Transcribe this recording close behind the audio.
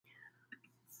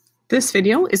This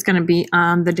video is going to be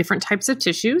on the different types of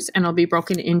tissues, and it'll be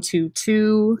broken into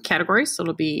two categories. So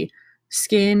it'll be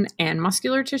skin and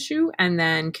muscular tissue, and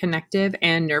then connective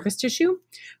and nervous tissue.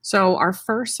 So our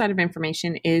first set of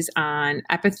information is on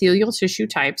epithelial tissue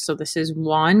types. So this is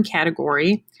one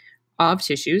category of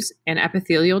tissues, and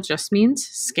epithelial just means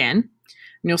skin. And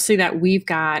you'll see that we've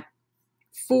got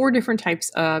 4 different types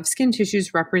of skin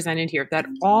tissues represented here that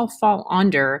all fall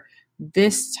under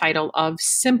this title of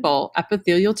simple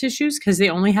epithelial tissues because they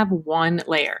only have one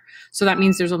layer. So that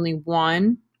means there's only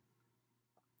one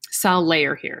cell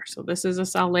layer here. So this is a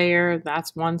cell layer,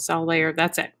 that's one cell layer,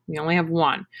 that's it. We only have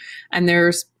one. And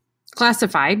there's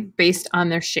classified based on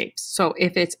their shapes. So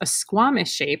if it's a squamous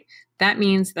shape, that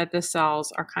means that the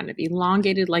cells are kind of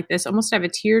elongated like this, almost have a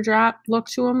teardrop look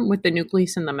to them with the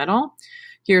nucleus in the middle.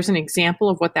 Here's an example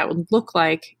of what that would look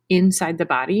like inside the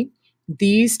body.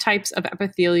 These types of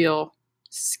epithelial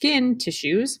skin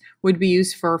tissues would be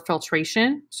used for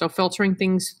filtration, so filtering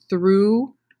things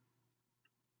through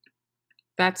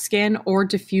that skin, or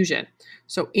diffusion.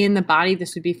 So in the body,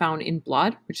 this would be found in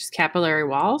blood, which is capillary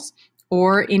walls,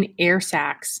 or in air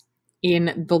sacs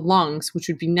in the lungs, which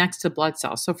would be next to blood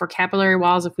cells. So for capillary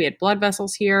walls, if we had blood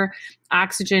vessels here,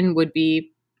 oxygen would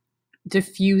be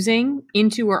diffusing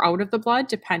into or out of the blood,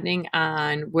 depending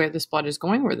on where this blood is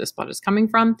going, where this blood is coming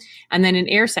from. And then in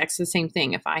air sacs, the same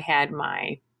thing. If I had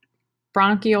my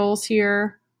bronchioles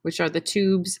here, which are the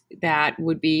tubes that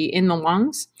would be in the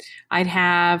lungs, I'd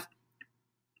have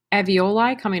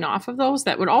alveoli coming off of those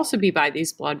that would also be by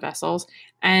these blood vessels,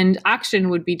 and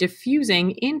oxygen would be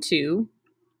diffusing into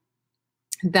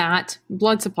that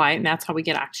blood supply, and that's how we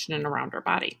get oxygen around our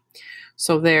body.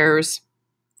 So there's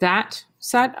that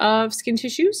set of skin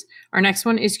tissues. Our next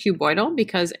one is cuboidal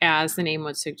because, as the name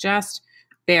would suggest,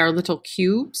 they are little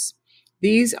cubes.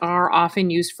 These are often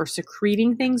used for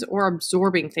secreting things or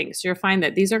absorbing things. So you'll find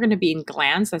that these are going to be in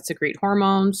glands that secrete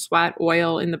hormones, sweat,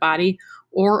 oil in the body,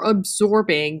 or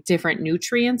absorbing different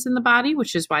nutrients in the body,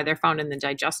 which is why they're found in the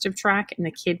digestive tract and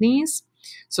the kidneys.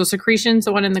 So secretion's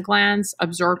the one in the glands,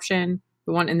 absorption,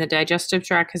 the one in the digestive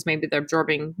tract, because maybe they're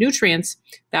absorbing nutrients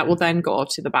that will then go out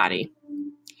to the body.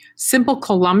 Simple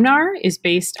columnar is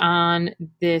based on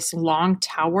this long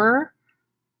tower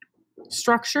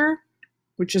structure,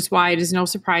 which is why it is no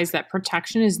surprise that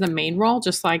protection is the main role.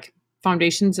 Just like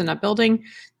foundations in a building,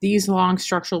 these long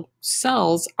structural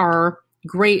cells are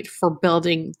great for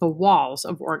building the walls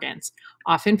of organs,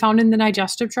 often found in the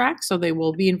digestive tract, so they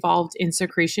will be involved in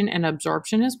secretion and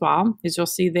absorption as well. As you'll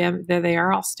see them, there they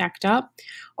are all stacked up.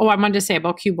 Oh, I wanted to say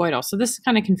about cuboidal. So this is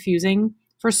kind of confusing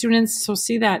for students. So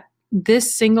see that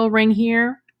this single ring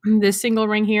here,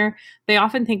 they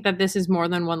often think that this is more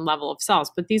than one level of cells,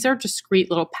 but these are discrete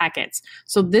little packets.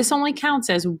 So this only counts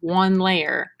as one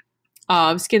layer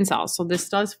of skin cells. So this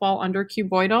does fall under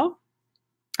cuboidal.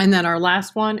 And then our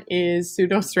last one is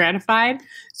pseudostratified.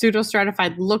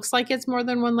 Pseudostratified looks like it's more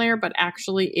than one layer, but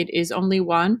actually it is only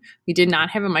one. We did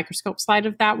not have a microscope slide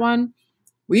of that one.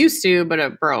 We used to, but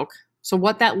it broke. So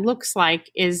what that looks like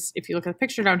is, if you look at the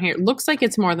picture down here, it looks like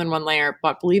it's more than one layer,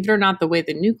 but believe it or not, the way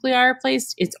the nuclei are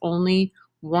placed, it's only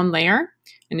one layer,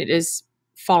 and it is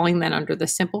falling then under the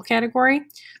simple category.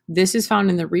 This is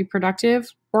found in the reproductive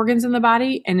organs in the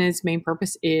body, and its main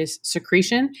purpose is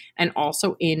secretion, and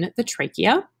also in the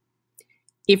trachea.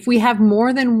 If we have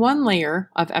more than one layer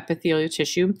of epithelial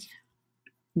tissue,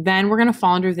 then we're going to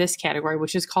fall under this category,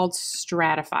 which is called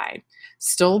stratified.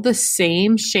 Still the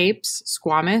same shapes,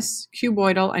 squamous,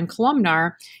 cuboidal, and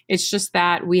columnar. It's just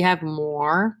that we have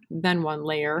more than one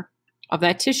layer of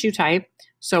that tissue type,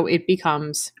 so it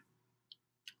becomes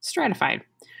stratified.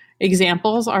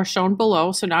 Examples are shown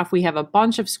below. So now if we have a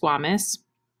bunch of squamous,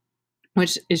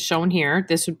 which is shown here,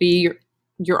 this would be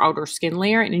your outer skin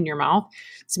layer and in your mouth.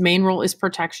 Its main role is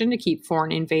protection to keep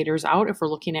foreign invaders out if we're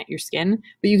looking at your skin.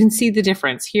 But you can see the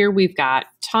difference. Here we've got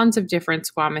tons of different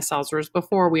squamous cells, whereas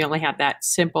before we only had that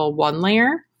simple one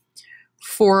layer.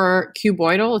 For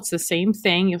cuboidal, it's the same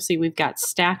thing. You'll see we've got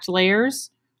stacked layers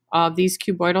of these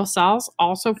cuboidal cells,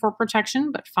 also for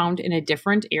protection, but found in a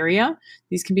different area.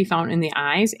 These can be found in the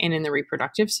eyes and in the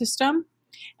reproductive system.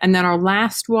 And then our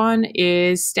last one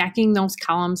is stacking those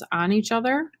columns on each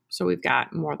other. So we've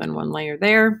got more than one layer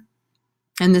there.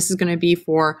 And this is going to be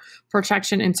for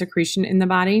protection and secretion in the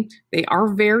body. They are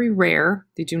very rare.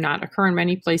 They do not occur in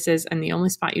many places. And the only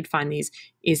spot you'd find these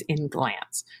is in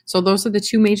glands. So those are the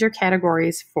two major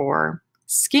categories for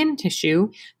skin tissue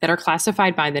that are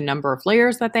classified by the number of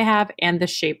layers that they have and the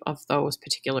shape of those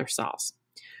particular cells.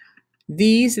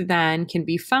 These then can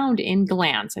be found in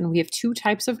glands. And we have 2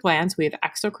 types of glands. We have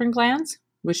exocrine glands,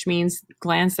 which means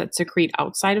glands that secrete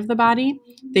outside of the body,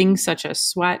 things such as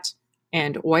sweat,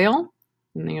 and oil.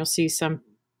 And then you'll see some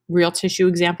real tissue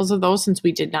examples of those since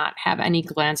we did not have any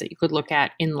glands that you could look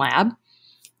at in lab.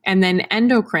 And then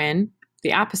endocrine,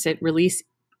 the opposite, release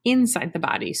inside the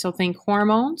body. So think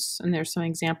hormones, and there's some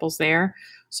examples there.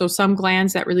 So some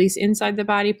glands that release inside the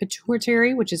body,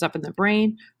 pituitary, which is up in the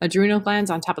brain, adrenal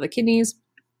glands on top of the kidneys,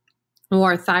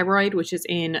 or thyroid, which is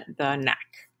in the neck.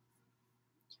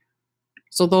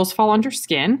 So those fall under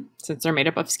skin since they're made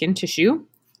up of skin tissue.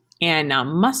 And now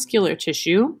muscular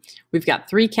tissue, we've got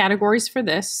 3 categories for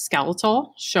this.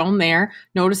 Skeletal, shown there.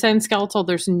 Notice that in skeletal,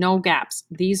 there's no gaps.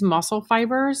 These muscle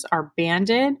fibers are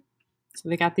banded. So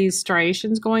they got these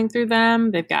striations going through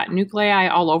them. They've got nuclei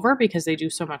all over because they do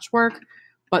so much work,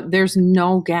 but there's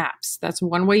no gaps. That's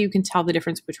one way you can tell the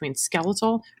difference between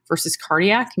skeletal versus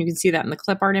cardiac. And you can see that in the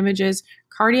clip art images.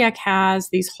 Cardiac has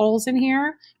these holes in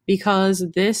here because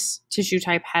this tissue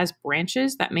type has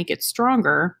branches that make it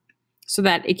stronger so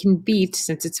that it can beat,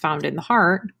 since it's found in the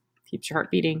heart, keeps your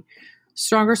heart beating,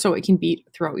 stronger so it can beat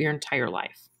throughout your entire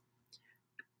life.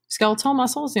 Skeletal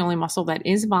muscle is the only muscle that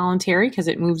is voluntary because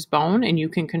it moves bone and you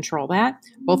can control that.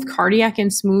 Both cardiac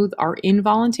and smooth are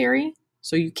involuntary,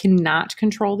 so you cannot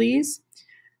control these.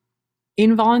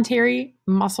 Involuntary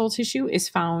muscle tissue is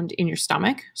found in your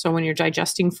stomach. So when you're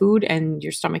digesting food and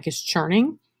your stomach is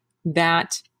churning,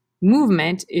 that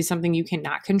movement is something you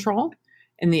cannot control.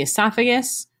 In the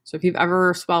esophagus, so if you've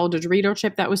ever swallowed a Dorito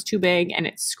chip that was too big and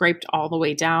it scraped all the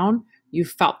way down, you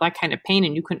felt that kind of pain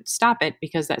and you couldn't stop it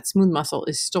because that smooth muscle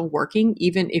is still working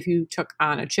even if you took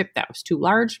on a chip that was too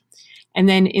large. And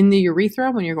then in the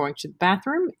urethra, when you're going to the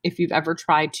bathroom, if you've ever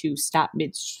tried to stop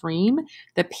midstream,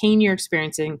 the pain you're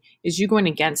experiencing is you going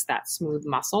against that smooth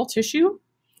muscle tissue.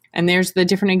 And there's the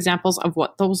different examples of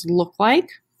what those look like.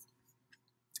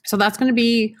 So that's going to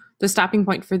be the stopping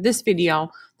point for this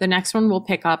video. The next one will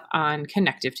pick up on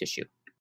connective tissue.